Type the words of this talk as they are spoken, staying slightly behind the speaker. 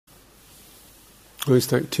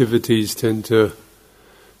Most activities that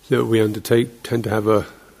we undertake tend to have a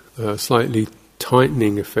slightly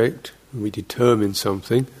tightening effect. When we determine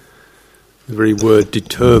something, the very word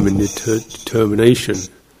determine, determination,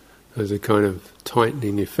 has a kind of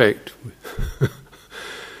tightening effect,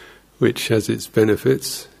 which has its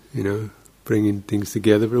benefits, bringing things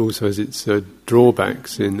together, but also has its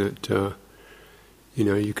drawbacks in that,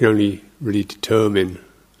 you can only really determine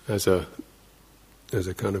as a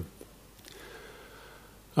kind of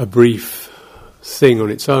a brief thing on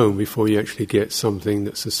its own before you actually get something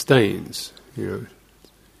that sustains. In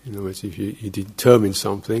other words, if you determine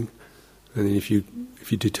something, and then if you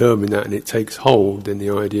determine that and it takes hold, then the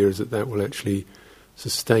idea is that will actually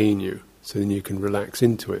sustain you. So then you can relax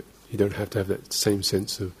into it. You don't have to have that same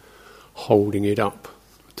sense of holding it up,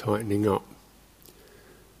 tightening up.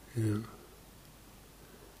 When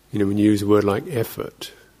you use a word like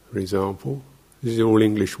effort, for example, these are all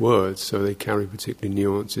English words, so they carry particular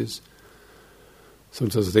nuances.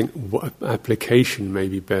 Sometimes I think application may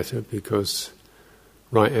be better because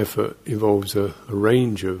right effort involves a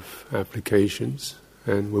range of applications,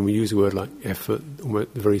 and when we use a word like effort, the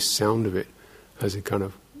very sound of it has a kind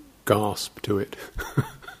of gasp to it.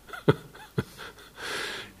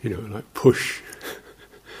 Like push.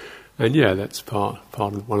 And that's part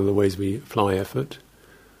of one of the ways we apply effort.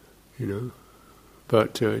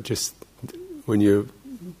 But just when you're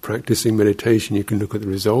practicing meditation, you can look at the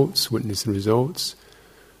results, witness the results,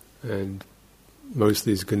 and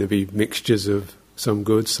mostly it's going to be mixtures of some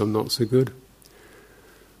good, some not so good.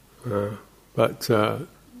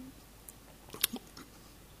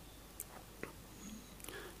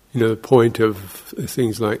 The point of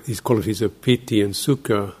things like these qualities of piti and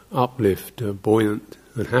sukha, uplift, buoyant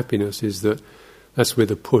and happiness, is that that's where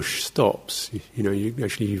the push stops.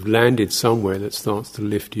 You've landed somewhere that starts to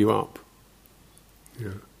lift you up.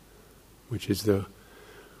 Which is the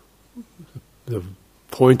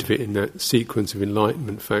point of it in that sequence of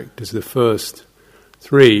enlightenment factors. The first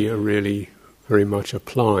three are really very much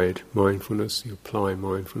applied mindfulness. You apply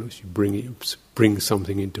mindfulness, you bring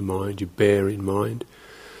something into mind, you bear in mind.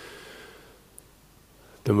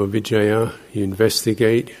 Dhammavicaya, you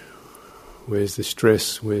investigate. Where's the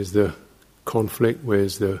stress? Where's the conflict?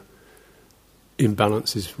 Where's the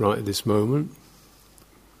imbalances right at this moment?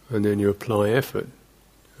 And then you apply effort.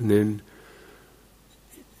 And then,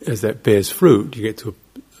 as that bears fruit, you get to a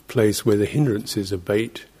place where the hindrances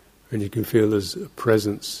abate, and you can feel there's a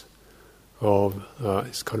presence of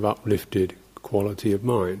this kind of uplifted quality of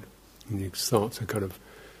mind. And you start to kind of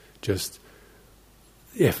just,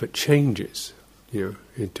 the effort changes,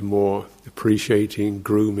 into more appreciating,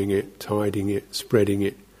 grooming it, tidying it, spreading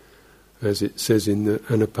it. As it says in the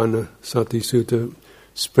Anapanasati Sutta,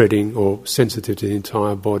 spreading or sensitive to the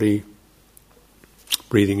entire body,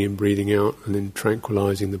 breathing in, breathing out, and then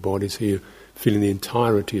tranquilizing the body, so you're feeling the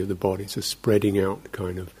entirety of the body. It's a spreading out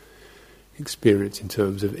kind of experience in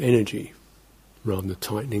terms of energy, rather than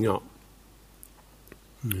tightening up.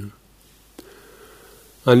 And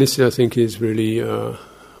this, I think, is really, there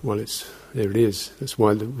it is. That's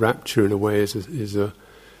why the rapture, in a way, is a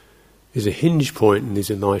hinge point in these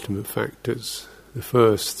enlightenment factors. The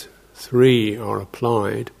first three are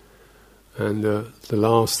applied, and the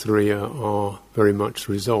last three are very much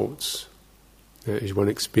results. As one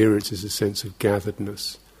experiences a sense of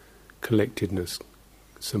gatheredness, collectedness,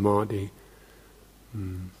 samadhi.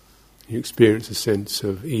 You experience a sense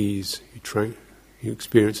of ease. You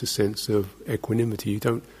experience a sense of equanimity. You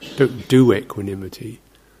don't do equanimity.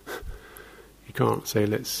 You can't say,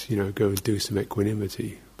 let's go and do some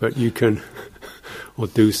equanimity, but you can, or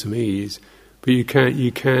do some ease. But you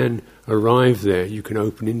can arrive there. You can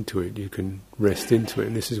open into it. You can rest into it.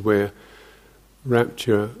 And this is where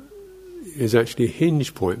rapture is actually a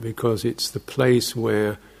hinge point, because it's the place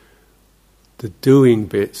where the doing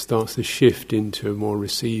bit starts to shift into more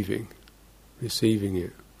receiving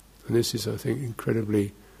it. And this is, I think,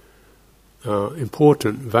 incredibly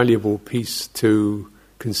important, valuable piece to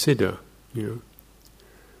consider,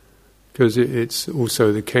 because it's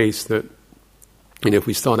also the case that, if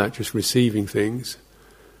we start out just receiving things,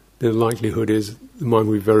 the likelihood is the mind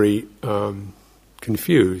will be very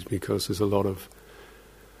confused, because there's a lot of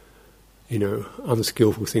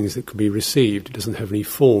unskillful things that can be received. It doesn't have any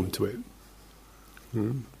form to it.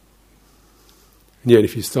 And yet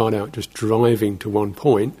if you start out just driving to one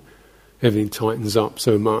point, everything tightens up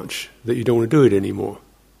so much that you don't want to do it anymore.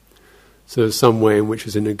 So there's some way in which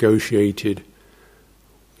it's a negotiated,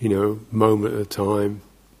 moment at a time,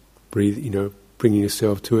 bringing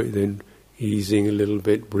yourself to it, then easing a little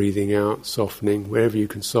bit, breathing out, softening. Wherever you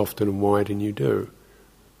can soften and widen, you do.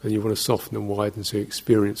 And you want to soften and widen so you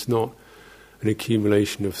experience not an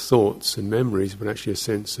accumulation of thoughts and memories, but actually a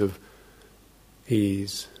sense of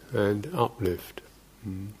ease and uplift.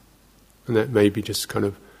 And that may be just kind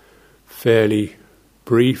of fairly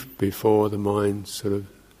brief before the mind sort of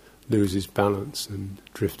loses balance and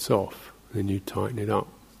drifts off. Then you tighten it up,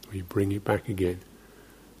 or you bring it back again.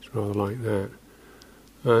 It's rather like that.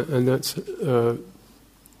 And that's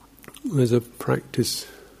there's a practice,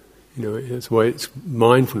 that's why it's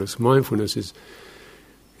mindfulness. Mindfulness is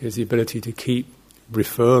the ability to keep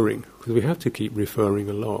referring, because we have to keep referring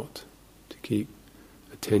a lot, to keep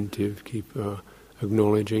attentive, keep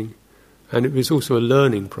acknowledging. And it is also a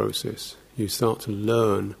learning process. You start to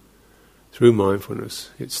learn through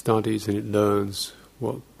mindfulness. It studies and it learns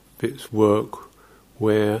what bits work,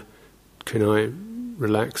 where can I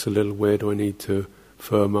relax a little, where do I need to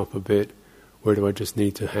firm up a bit, where do I just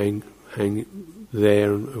need to hang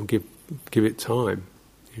there and give it time,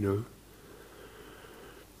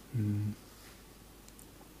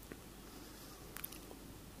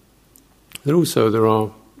 And also there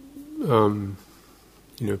are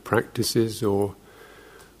practices or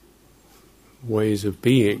ways of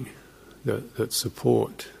being that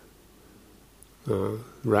support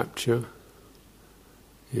rapture,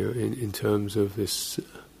 in terms of this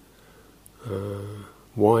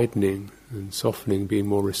widening and softening, being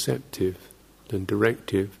more receptive than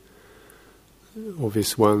directive.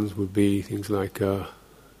 Obvious ones would be things like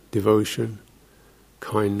devotion,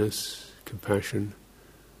 kindness, compassion,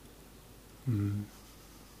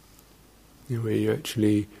 where you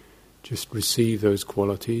actually just receive those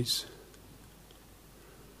qualities.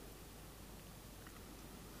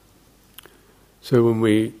 So when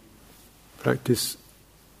we practice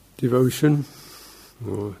devotion,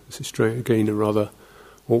 or this is again a rather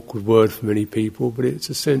awkward word for many people, but it's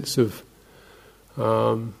a sense of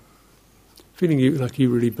feeling like you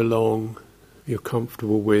really belong, you're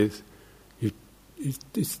comfortable with.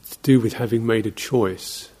 It's to do with having made a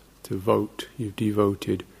choice to vote. You've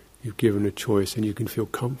devoted, you've given a choice, and you can feel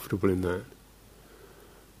comfortable in that.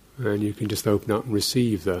 And you can just open up and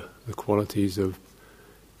receive the qualities of,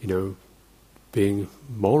 being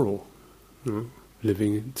moral,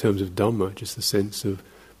 living in terms of Dhamma, just the sense of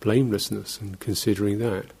blamelessness and considering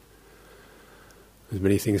that. There's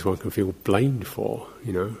many things one can feel blamed for,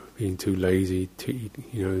 being too lazy,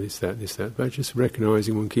 this, that. But just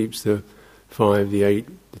recognising one keeps the 5, the 8,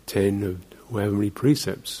 the 10, of however many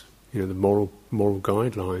precepts, the moral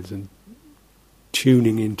guidelines, and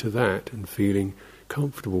tuning into that and feeling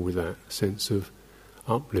comfortable with that, a sense of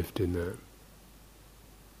uplift in that.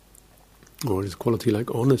 Or there's a quality like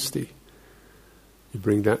honesty. You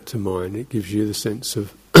bring that to mind, it gives you the sense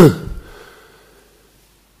of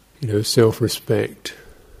self-respect,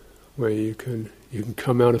 where you can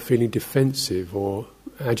come out of feeling defensive or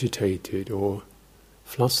agitated or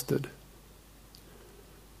flustered.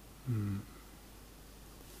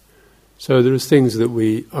 So there's things that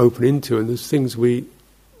we open into, and there's things we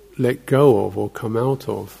let go of or come out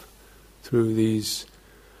of through these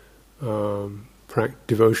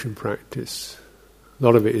devotion practice. A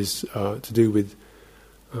lot of it is to do with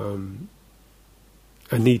a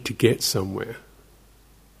need to get somewhere,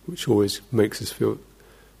 which always makes us feel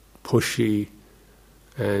pushy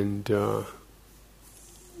and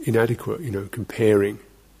inadequate, comparing.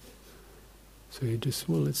 So you just,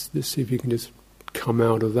 let's see if you can just come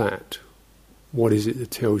out of that. What is it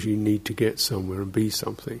that tells you need to get somewhere and be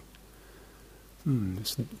something?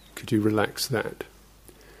 Could you relax that?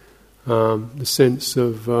 The sense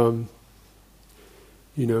of,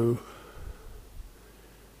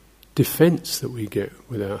 defense that we get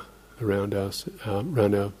with around our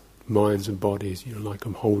minds and bodies, like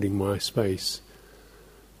I'm holding my space.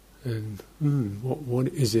 And what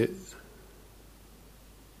is it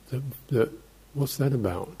that what's that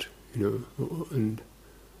about? And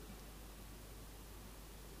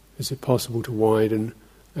is it possible to widen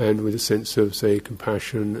and with a sense of, say,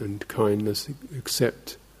 compassion and kindness,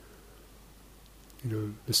 accept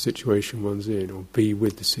the situation one's in, or be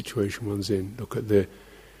with the situation one's in? Look at the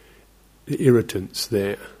irritants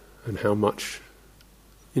there, and how much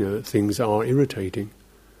things are irritating.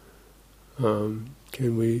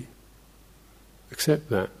 Can we accept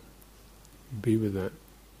that, be with that?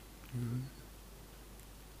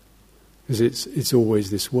 Because it's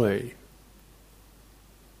always this way.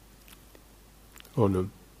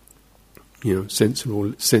 On a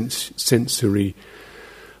sensory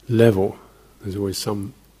level, there's always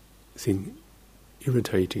something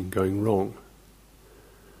irritating going wrong.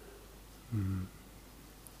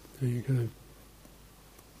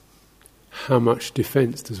 How much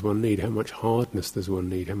defence does one need? How much hardness does one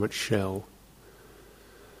need? How much shell?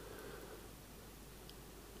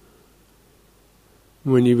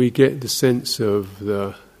 we get the sense of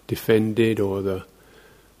the defended or the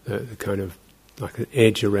kind of like an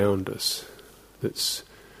edge around us that's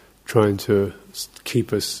trying to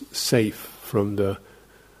keep us safe from the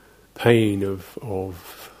pain of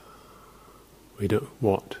we don't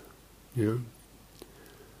what,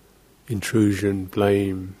 intrusion,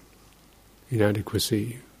 blame,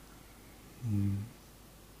 inadequacy,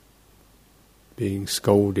 being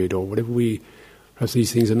scolded or whatever perhaps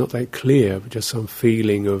these things are not that clear, but just some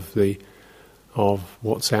feeling of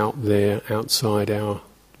what's out there outside our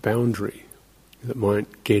boundary that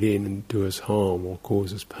might get in and do us harm or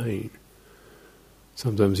cause us pain.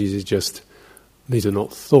 Sometimes these are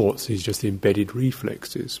not thoughts, these are just embedded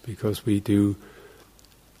reflexes, because we do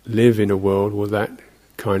live in a world where that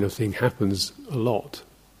kind of thing happens a lot,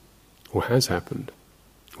 or has happened,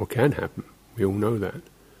 or can happen. We all know that.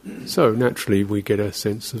 So naturally we get a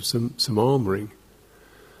sense of some armouring.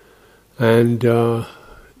 And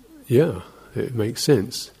it makes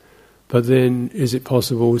sense. But then is it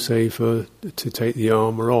possible, say, to take the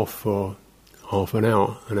armour off for half an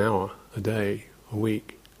hour, a day, a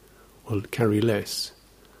week, or carry less,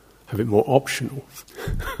 have it more optional?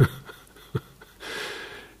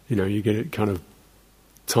 You get it kind of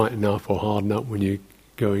tighten up or harden up when you're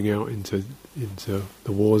going out into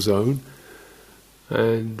the war zone,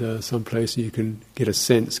 and some place you can get a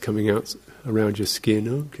sense coming out around your skin.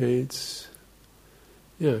 Okay,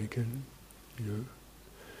 you can,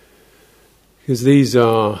 because these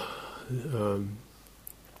are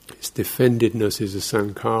its defendedness is a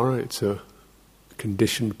sankhara. It's a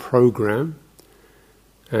conditioned program,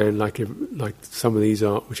 and like some of these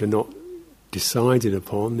are which are not decided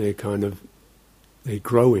upon, they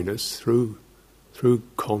grow in us through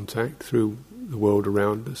contact, through the world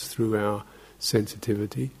around us, through our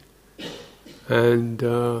sensitivity, and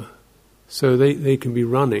so they can be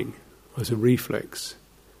running as a reflex,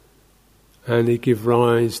 and they give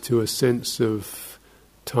rise to a sense of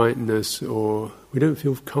tightness, or we don't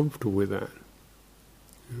feel comfortable with that.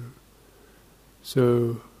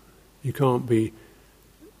 So you can't be,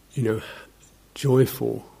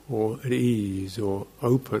 joyful or at ease or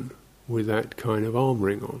open with that kind of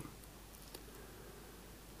armouring on.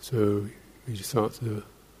 So you just start to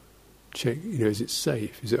check, is it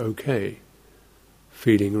safe? Is it okay?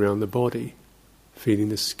 Feeling around the body, feeling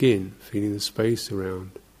the skin, feeling the space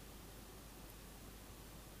around.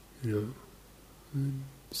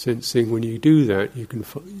 Sensing when you do that, you can,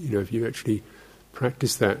 if you actually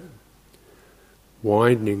practice that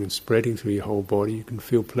widening and spreading through your whole body, you can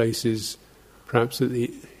feel places, perhaps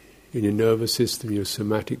in your nervous system, your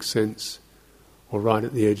somatic sense, or right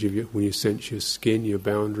at the edge of when you sense your skin, your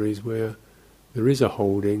boundaries, where there is a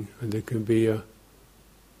holding and there can be a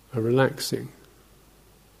relaxing.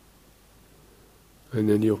 And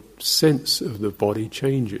then your sense of the body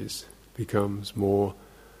changes, becomes more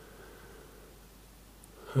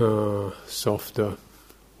softer,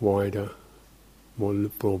 wider,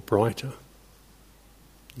 more brighter.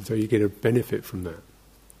 And so you get a benefit from that.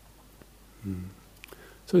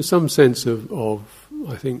 So some sense of,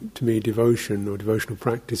 I think, to me, devotion or devotional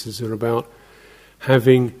practices are about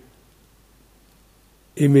having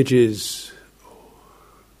images,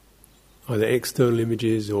 either external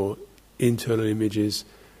images or internal images,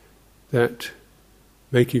 that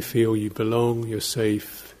make you feel you belong, you're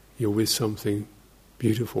safe, you're with something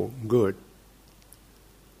beautiful and good.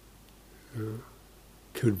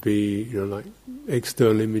 Could be, like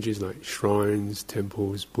external images like shrines,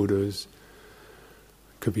 temples, Buddhas.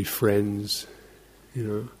 Could be friends,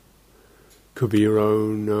 Could be your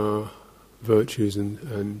own virtues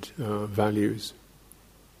and values.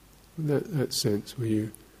 That sense where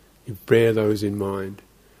you bear those in mind,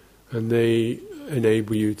 and they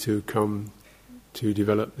enable you to come to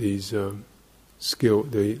develop these or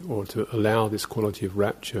to allow this quality of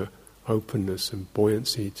rapture, openness and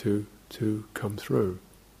buoyancy to come through.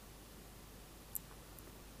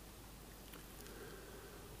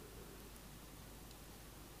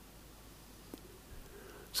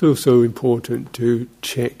 It's also important to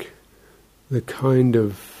check the kind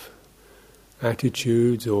of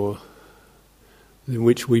attitudes or in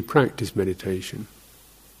which we practice meditation.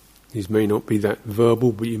 These may not be that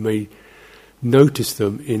verbal, but you may notice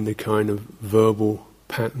them in the kind of verbal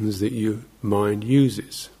patterns that your mind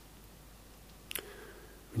uses.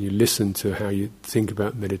 When you listen to how you think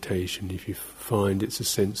about meditation, if you find it's a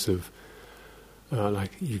sense of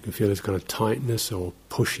like you can feel this kind of tightness or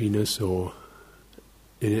pushiness or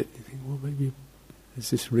in it, you think, well, maybe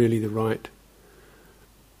is this really the right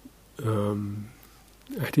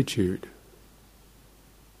attitude?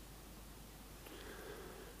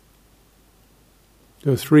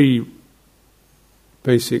 There are three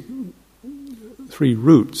basic three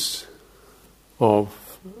roots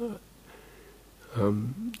of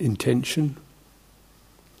intention,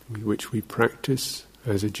 which we practice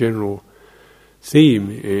as a general theme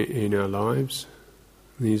in our lives.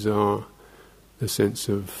 These are the sense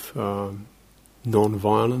of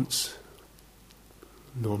non-violence,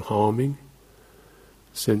 non-harming,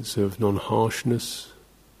 sense of non-harshness,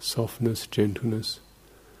 softness, gentleness,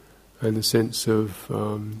 and the sense of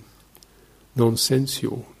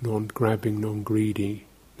non-sensual, non-grabbing, non-greedy,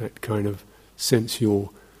 that kind of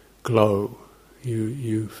sensual glow.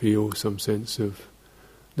 You feel some sense of,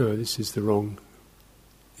 no, this is the wrong,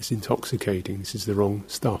 it's intoxicating, this is the wrong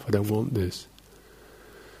stuff, I don't want this.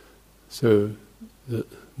 So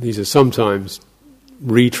these are sometimes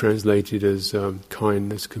retranslated as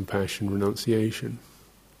kindness, compassion, renunciation.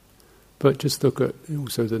 But just look at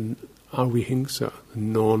also the avihingsa, the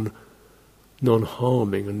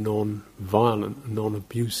non-harming and non-violent, and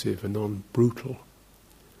non-abusive and non-brutal.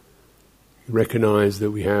 Recognise that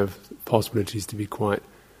we have possibilities to be quite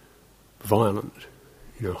violent,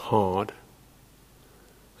 hard,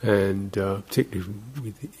 and particularly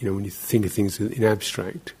when you think of things in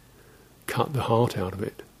abstract, cut the heart out of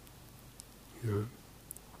it.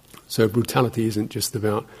 So brutality isn't just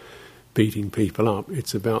about beating people up;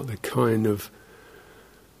 it's about the kind of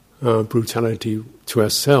brutality to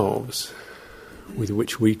ourselves with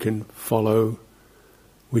which we can follow,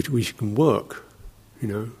 which we can work.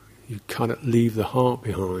 You can't leave the heart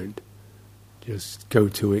behind. Just go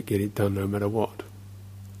to it, get it done no matter what.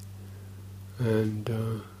 And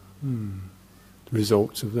the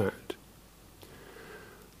results of that.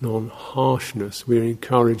 Non-harshness. We're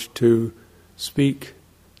encouraged to speak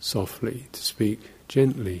softly, to speak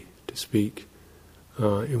gently, to speak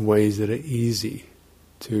in ways that are easy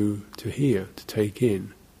to hear, to take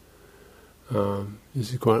in.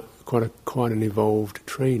 This is quite an evolved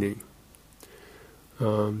training.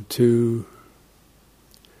 To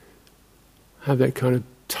have that kind of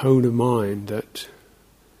tone of mind that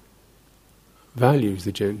values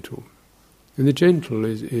the gentle. And the gentle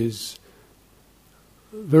is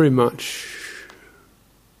very much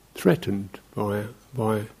threatened by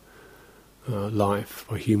life,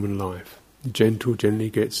 by human life. The gentle generally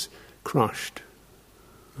gets crushed.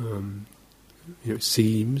 It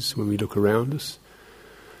seems, when we look around us,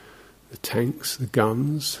 the tanks, the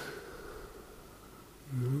guns,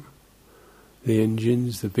 the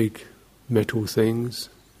engines, the big metal things,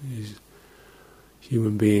 these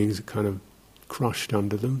human beings are kind of crushed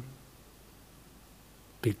under them.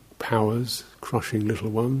 Big powers crushing little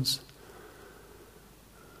ones.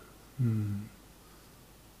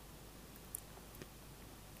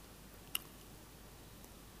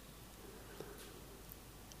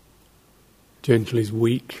 Gentle is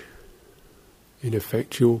weak,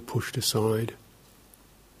 ineffectual, pushed aside.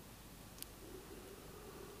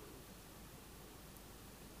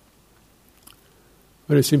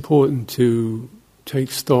 But it's important to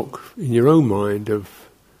take stock in your own mind of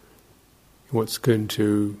what's going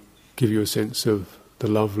to give you a sense of the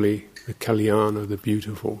lovely, the kalyana, the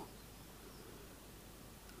beautiful.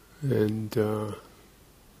 And to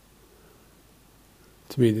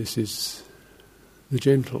me this is the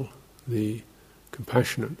gentle, the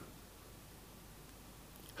compassionate.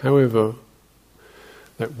 However,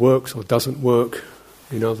 that works or doesn't work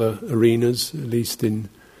in other arenas, at least in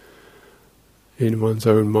one's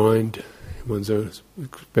own mind,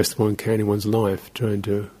 best one can in one's life, trying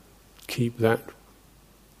to keep that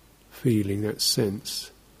feeling, that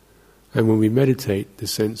sense. And when we meditate, the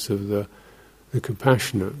sense of the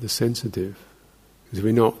compassionate, the sensitive. Because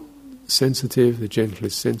we're not sensitive, the gentle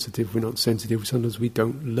is sensitive, we're not sensitive, sometimes we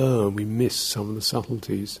don't learn, we miss some of the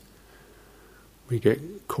subtleties. We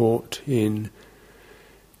get caught in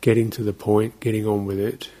getting to the point, getting on with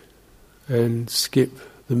it, and skip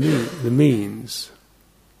the means.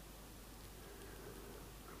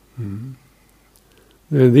 Now,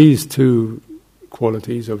 these two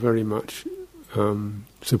qualities are very much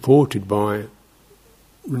supported by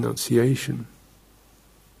renunciation.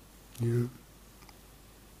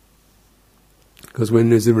 Because when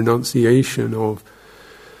there's a renunciation of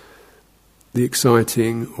the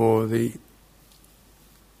exciting or the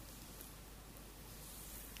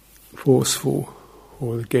forceful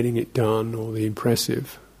or the getting it done or the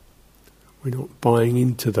impressive, we're not buying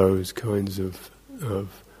into those kinds of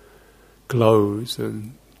glows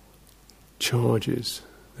and charges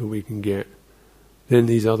that we can get, then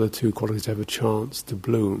these other two qualities have a chance to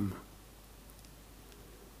bloom.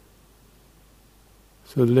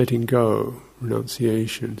 So letting go,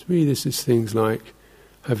 renunciation, to me this is things like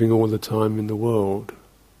having all the time in the world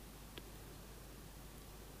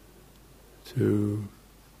to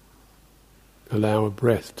allow a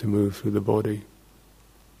breath to move through the body.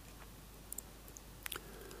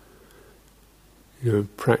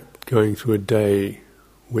 Going through a day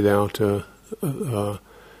without an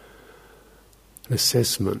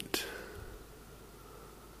assessment.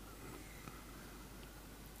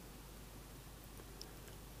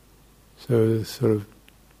 So the sort of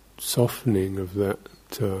softening of that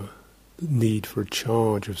need for a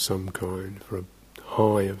charge of some kind, for a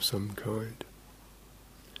high of some kind.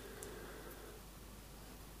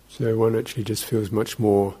 So one actually just feels much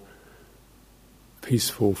more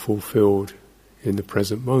peaceful, fulfilled in the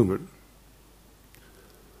present moment.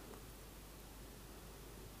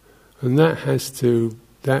 And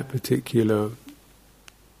that particular,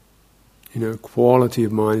 quality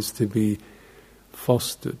of mind is to be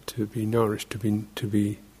fostered, to be nourished, to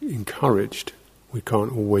be encouraged. We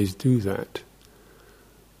can't always do that.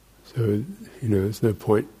 So, there's no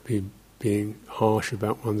point being harsh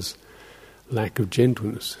about one's lack of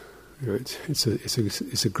gentleness.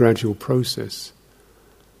 It's a gradual process.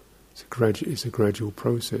 It's a gradual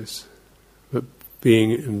process. But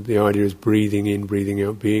the idea is breathing in, breathing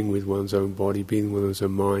out, being with one's own body, being with one's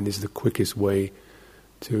own mind is the quickest way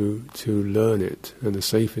to learn it, and the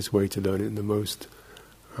safest way to learn it, and the most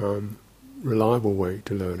reliable way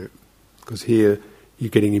to learn it. Because here you're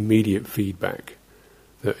getting immediate feedback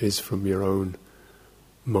that is from your own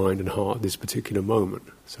mind and heart at this particular moment.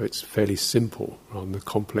 So it's fairly simple rather than the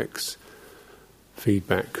complex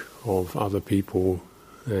feedback of other people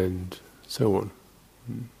and so on.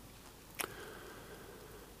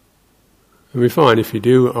 And we find if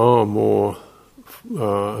you are more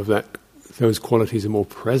of that, those qualities are more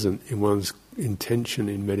present in one's intention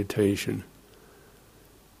in meditation,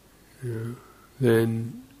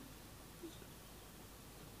 then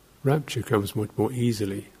rapture comes much more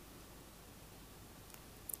easily.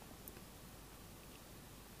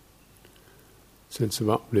 Sense of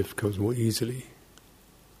uplift comes more easily.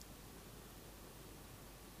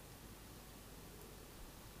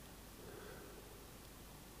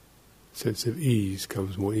 Sense of ease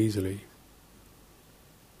comes more easily.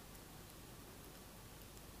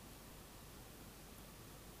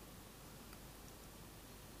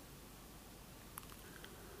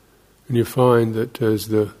 And you find that, as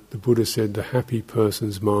the Buddha said, the happy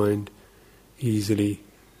person's mind easily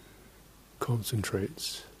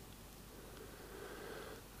concentrates.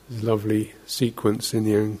 There's a lovely sequence in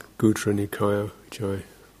the Anguttara Nikaya, which I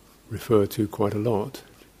refer to quite a lot.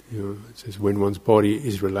 It says, when one's body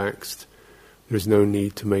is relaxed, there is no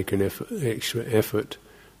need to make an extra effort.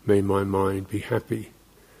 May my mind be happy,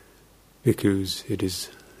 because it is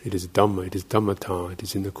Dhamma, it is Dhammata, it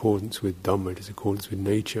is in accordance with Dhamma, it is in accordance with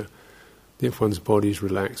nature. If one's body is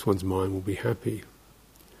relaxed, one's mind will be happy.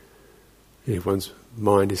 If one's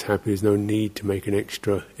mind is happy, there's no need to make an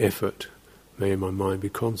extra effort. May my mind be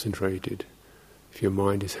concentrated. If your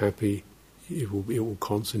mind is happy, it will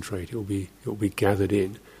concentrate. It will be gathered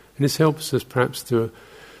in, and this helps us perhaps to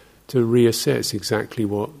reassess exactly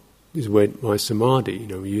what is meant by samadhi.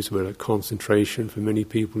 We use the word like concentration. For many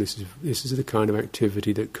people, this is the kind of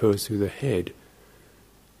activity that occurs through the head.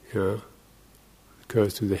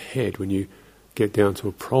 Occurs through the head when you get down to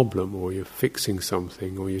a problem, or you're fixing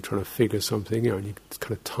something, or you're trying to figure something out, and it's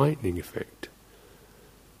kind of tightening effect.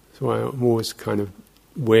 So I'm always kind of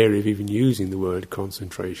wary of even using the word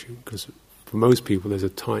concentration, because for most people there's a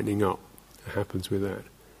tightening up that happens with that.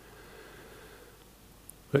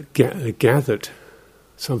 But gathered,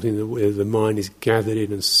 something where the mind is gathered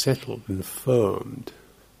in and settled and firmed,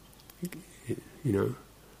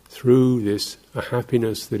 through this, a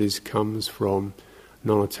happiness that comes from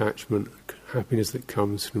non-attachment, happiness that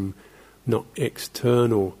comes from not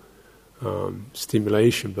external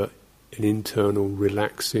stimulation, but an internal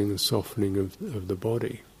relaxing and softening of the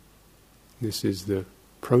body. This is the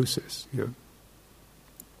process,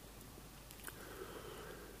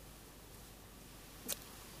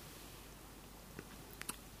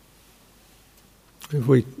 If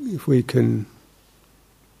we can,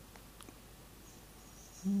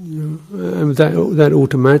 and that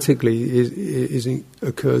automatically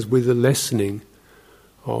occurs with the lessening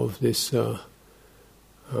of this sankhara,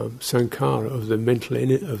 of the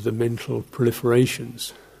mental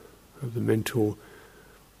proliferations, of the mental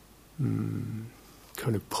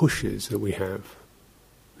kind of pushes that we have,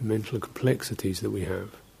 the mental complexities that we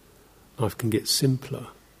have. Life can get simpler.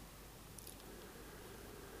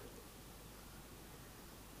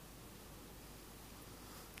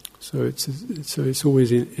 So it's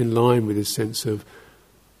always in line with this sense of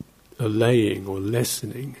allaying or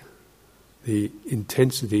lessening the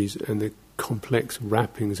intensities and the complex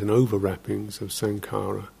wrappings and over-wrappings of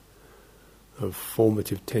sankhara, of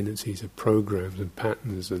formative tendencies, of programs and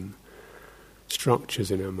patterns and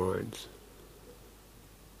structures in our minds.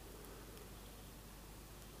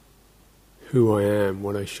 Who I am,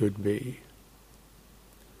 what I should be.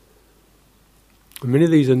 And many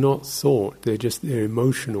of these are not thought, they're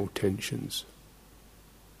emotional tensions.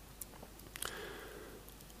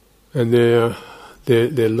 And they're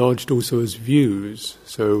lodged also as views.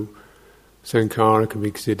 So sankhara can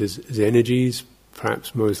be considered as energies,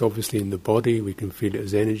 perhaps most obviously in the body, we can feel it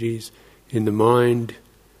as energies. In the mind,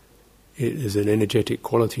 it is an energetic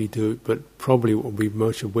quality to it, but probably what we're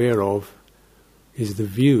most aware of is the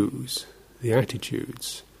views, the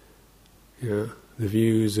attitudes, the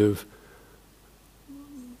views of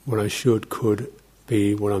what I should, could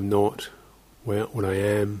be, what I'm not, what I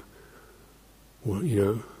am, and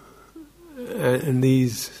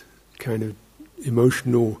these kind of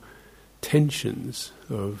emotional tensions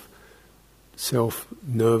of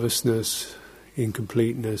self-nervousness,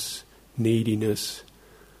 incompleteness, neediness,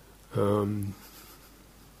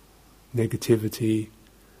 negativity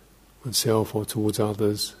on self or towards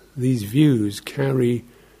others. These views they're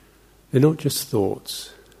not just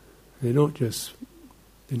thoughts. They're not just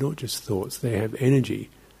thoughts. They have energy,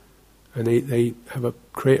 and they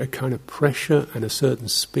create a kind of pressure and a certain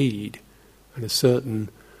speed and a certain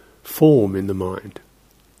form in the mind.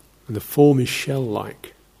 And the form is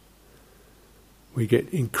shell-like. We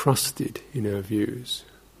get encrusted in our views.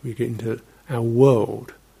 We get into our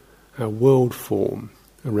world form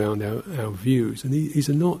around our views. And these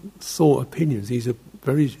are not thought opinions, these are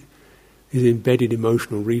embedded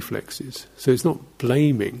emotional reflexes. So it's not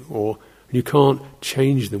blaming, or you can't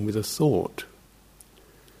change them with a thought.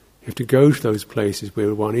 You have to go to those places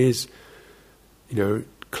where one is,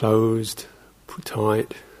 closed,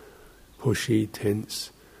 tight, pushy,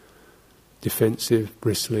 tense, defensive,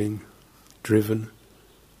 bristling, driven.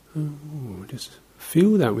 Just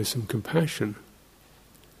feel that with some compassion.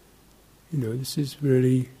 This is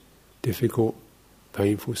really difficult,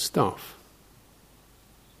 painful stuff.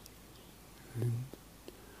 And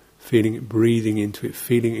feeling it, breathing into it,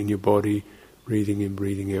 feeling it in your body, breathing in,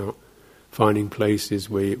 breathing out, finding places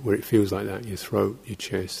where it feels like that, your throat, your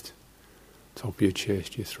chest, top of your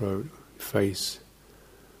chest, your throat, your face.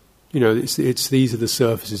 These are the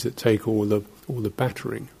surfaces that take all the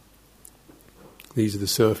battering. These are the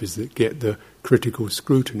surfaces that get the critical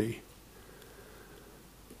scrutiny.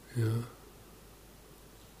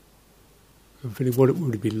 I'm feeling what it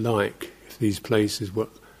would be like if these places were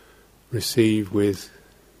received with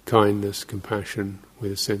kindness, compassion,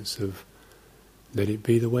 with a sense of let it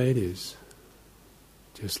be the way it is.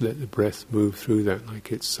 Just let the breath move through that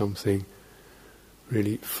like it's something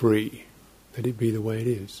really free. Let it be the way it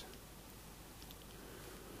is.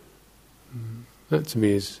 That to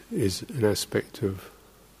me is an aspect of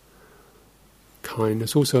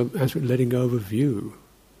kindness. Also, as we're letting go of a view.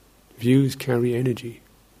 Views carry energy.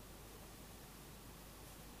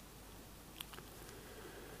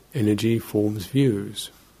 Energy forms views.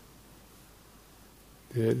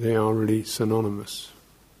 They are really synonymous.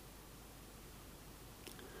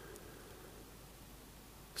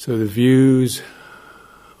 So the views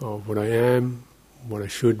of what I am, what I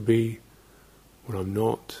should be, what I'm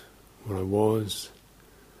not, what I was,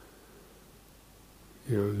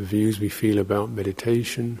 the views we feel about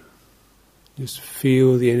meditation, just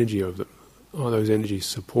feel the energy of them. Are those energies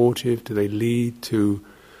supportive? Do they lead to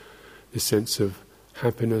the sense of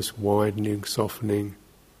happiness, widening, softening,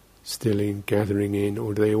 stilling, gathering in,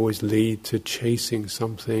 or do they always lead to chasing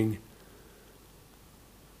something,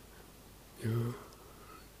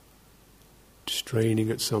 straining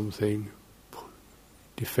at something,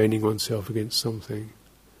 defending oneself against something?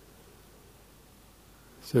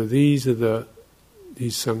 So these are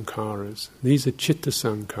these sankharas. These are citta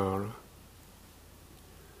sankhara.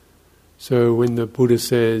 So when the Buddha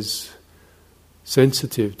says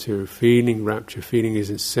sensitive to feeling rapture, feeling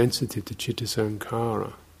isn't sensitive to citta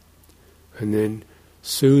sankhara, and then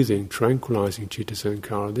soothing, tranquilizing citta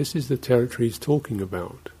sankhara, this is the territory he's talking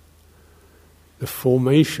about. The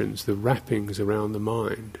formations, the wrappings around the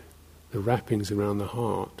mind, the wrappings around the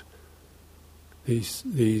heart,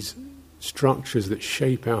 these structures that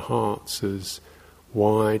shape our hearts as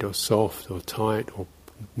wide or soft or tight or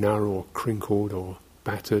narrow or crinkled or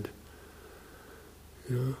battered.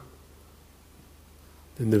 And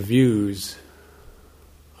the views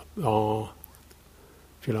are,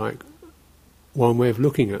 if you like, one way of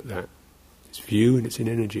looking at that. It's view and it's in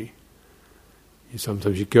energy.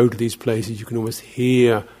 Sometimes you go to these places, you can almost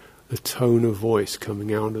hear the tone of voice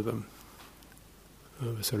coming out of them,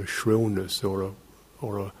 a sort of shrillness or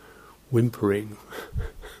a whimpering,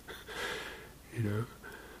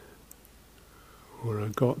 or a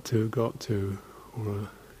got to, or a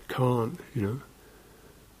can't,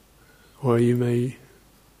 Or you may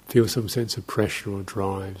feel some sense of pressure or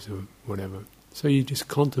drives or whatever. So you just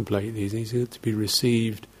contemplate these are to be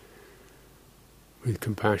received with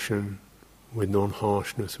compassion, with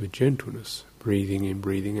non-harshness, with gentleness, breathing in,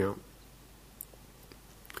 breathing out.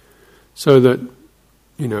 So that,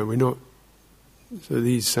 so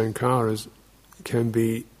these sankharas can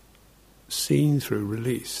be seen through,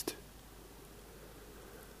 released,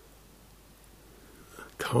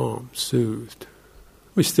 calm, soothed.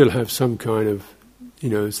 We still have some kind of,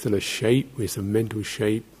 still a shape, with a mental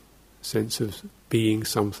shape, sense of being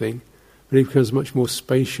something, but it becomes much more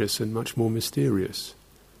spacious and much more mysterious.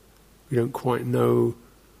 We don't quite know,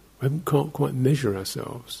 can't quite measure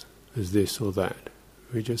ourselves as this or that.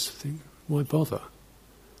 We just think, why bother?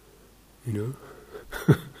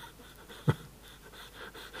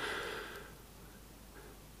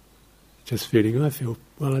 Just feeling, I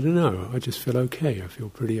don't know, I just feel okay, I feel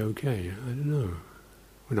pretty okay, I don't know.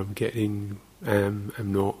 When I'm getting, am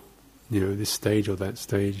not, this stage or that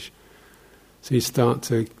stage. So you start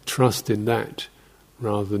to trust in that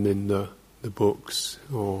rather than in the books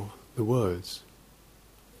or the words.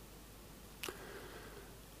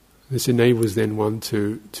 This enables then one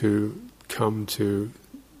to come to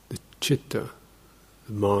the citta,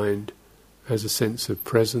 the mind, as a sense of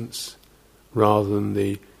presence rather than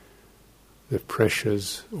the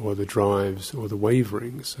pressures or the drives or the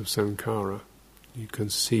waverings of sankhara. You can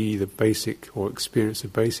see the basic, or experience the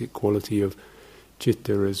basic quality of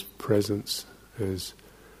citta as presence, as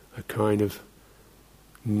a kind of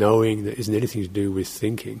knowing that isn't anything to do with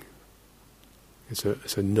thinking. It's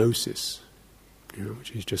a gnosis,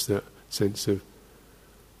 which is just that sense of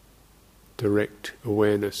direct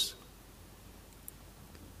awareness.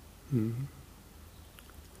 And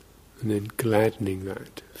then gladdening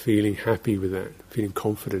that, feeling happy with that, feeling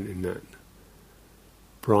confident in that,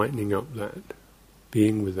 brightening up that,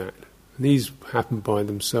 being with that. And these happen by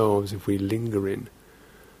themselves if we linger in,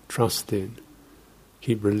 trust in,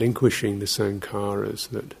 keep relinquishing the sankharas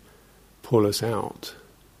that pull us out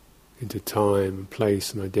into time and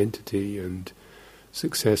place and identity and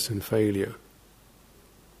success and failure.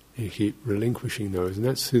 You keep relinquishing those, and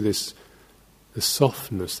that's through the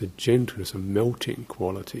softness, the gentleness, and melting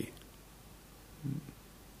quality.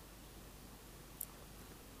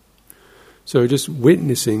 So just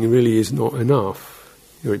witnessing really is not enough.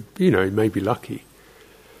 You may be lucky,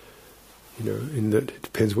 in that it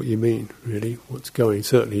depends what you mean, really, what's going.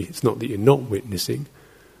 Certainly it's not that you're not witnessing,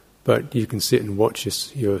 but you can sit and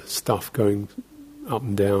watch your stuff going up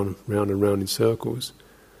and down, round and round in circles.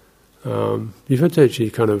 You've had to actually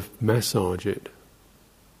kind of massage it.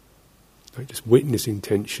 Like just witnessing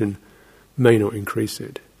tension may not increase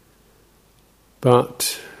it,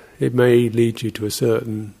 but it may lead you to a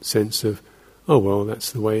certain sense of, oh well,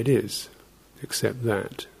 that's the way it is, accept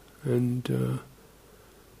that. And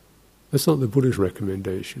that's not the Buddha's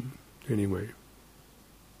recommendation, anyway.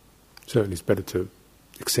 Certainly it's better to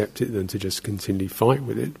accept it than to just continually fight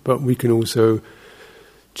with it, but we can also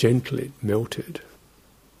gentle it, melt it.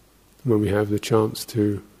 When we have the chance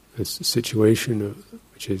to, a situation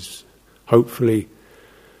which is hopefully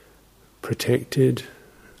protected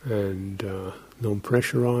and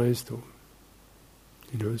non-pressurized, or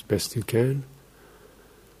as best you can,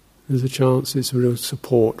 there's a chance it's a real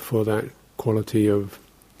support for that quality of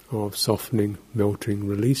softening, melting,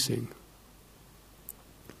 releasing.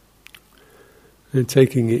 And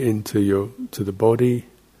taking it into to the body,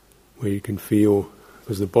 where you can feel,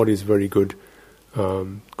 because the body is very good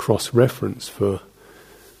cross-reference for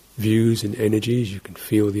views and energies. You can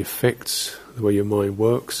feel the effects, the way your mind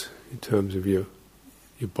works in terms of your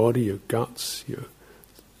body, your guts,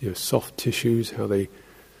 your soft tissues, how they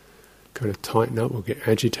kind of tighten up or get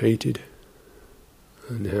agitated,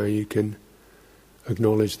 and how you can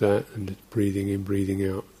acknowledge that and breathing in, breathing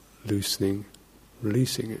out, loosening,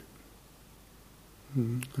 releasing it,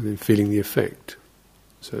 and then feeling the effect.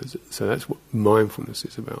 So that's what mindfulness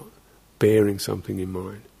is about, bearing something in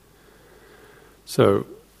mind. So,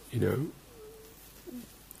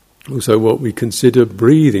 also what we consider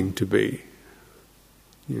breathing to be,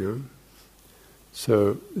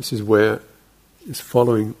 So this is where it's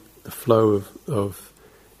following the flow of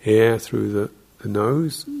air through the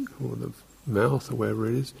nose or the mouth or wherever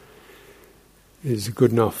it is a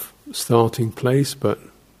good enough starting place, but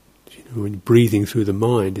when breathing through the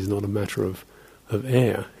mind is not a matter of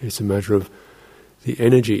air, it's a matter of the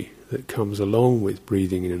energy that comes along with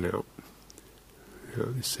breathing in and out.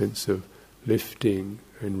 This sense of lifting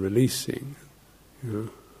and releasing,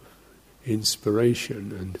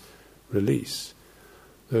 inspiration and release.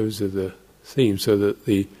 Those are the theme, so that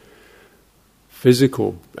the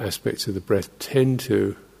physical aspects of the breath tend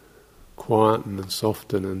to quieten and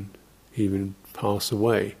soften and even pass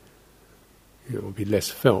away. It will be less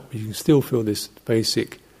felt, but you can still feel this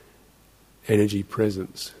basic energy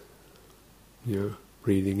presence,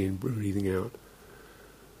 breathing in, breathing out.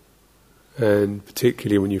 And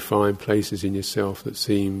particularly when you find places in yourself that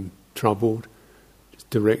seem troubled, just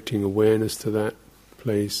directing awareness to that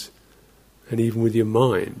place, and even with your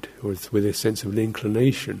mind, or with a sense of an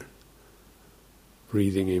inclination,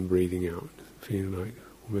 breathing in, breathing out, feeling like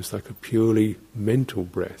almost like a purely mental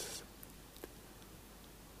breath.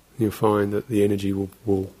 You'll find that the energy of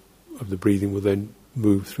the breathing will then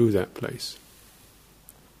move through that place.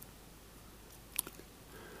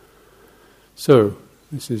 So,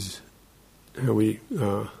 this is how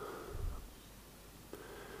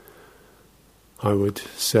I would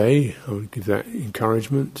give that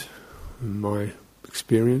encouragement, in my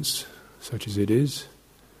experience, such as it is,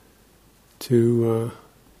 to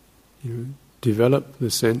develop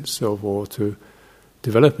the sense of, or to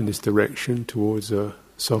develop in this direction towards a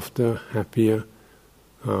softer, happier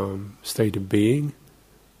state of being,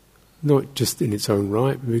 not just in its own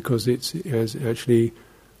right, but because it has actually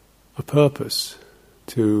a purpose,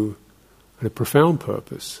 and a profound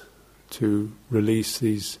purpose, to release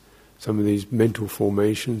some of these mental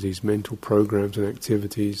formations, these mental programs and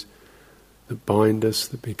activities that bind us,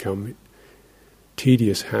 that become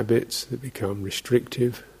tedious habits, that become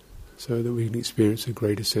restrictive, so that we can experience a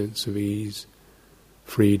greater sense of ease,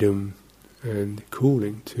 freedom, and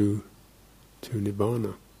cooling to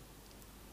Nibbana.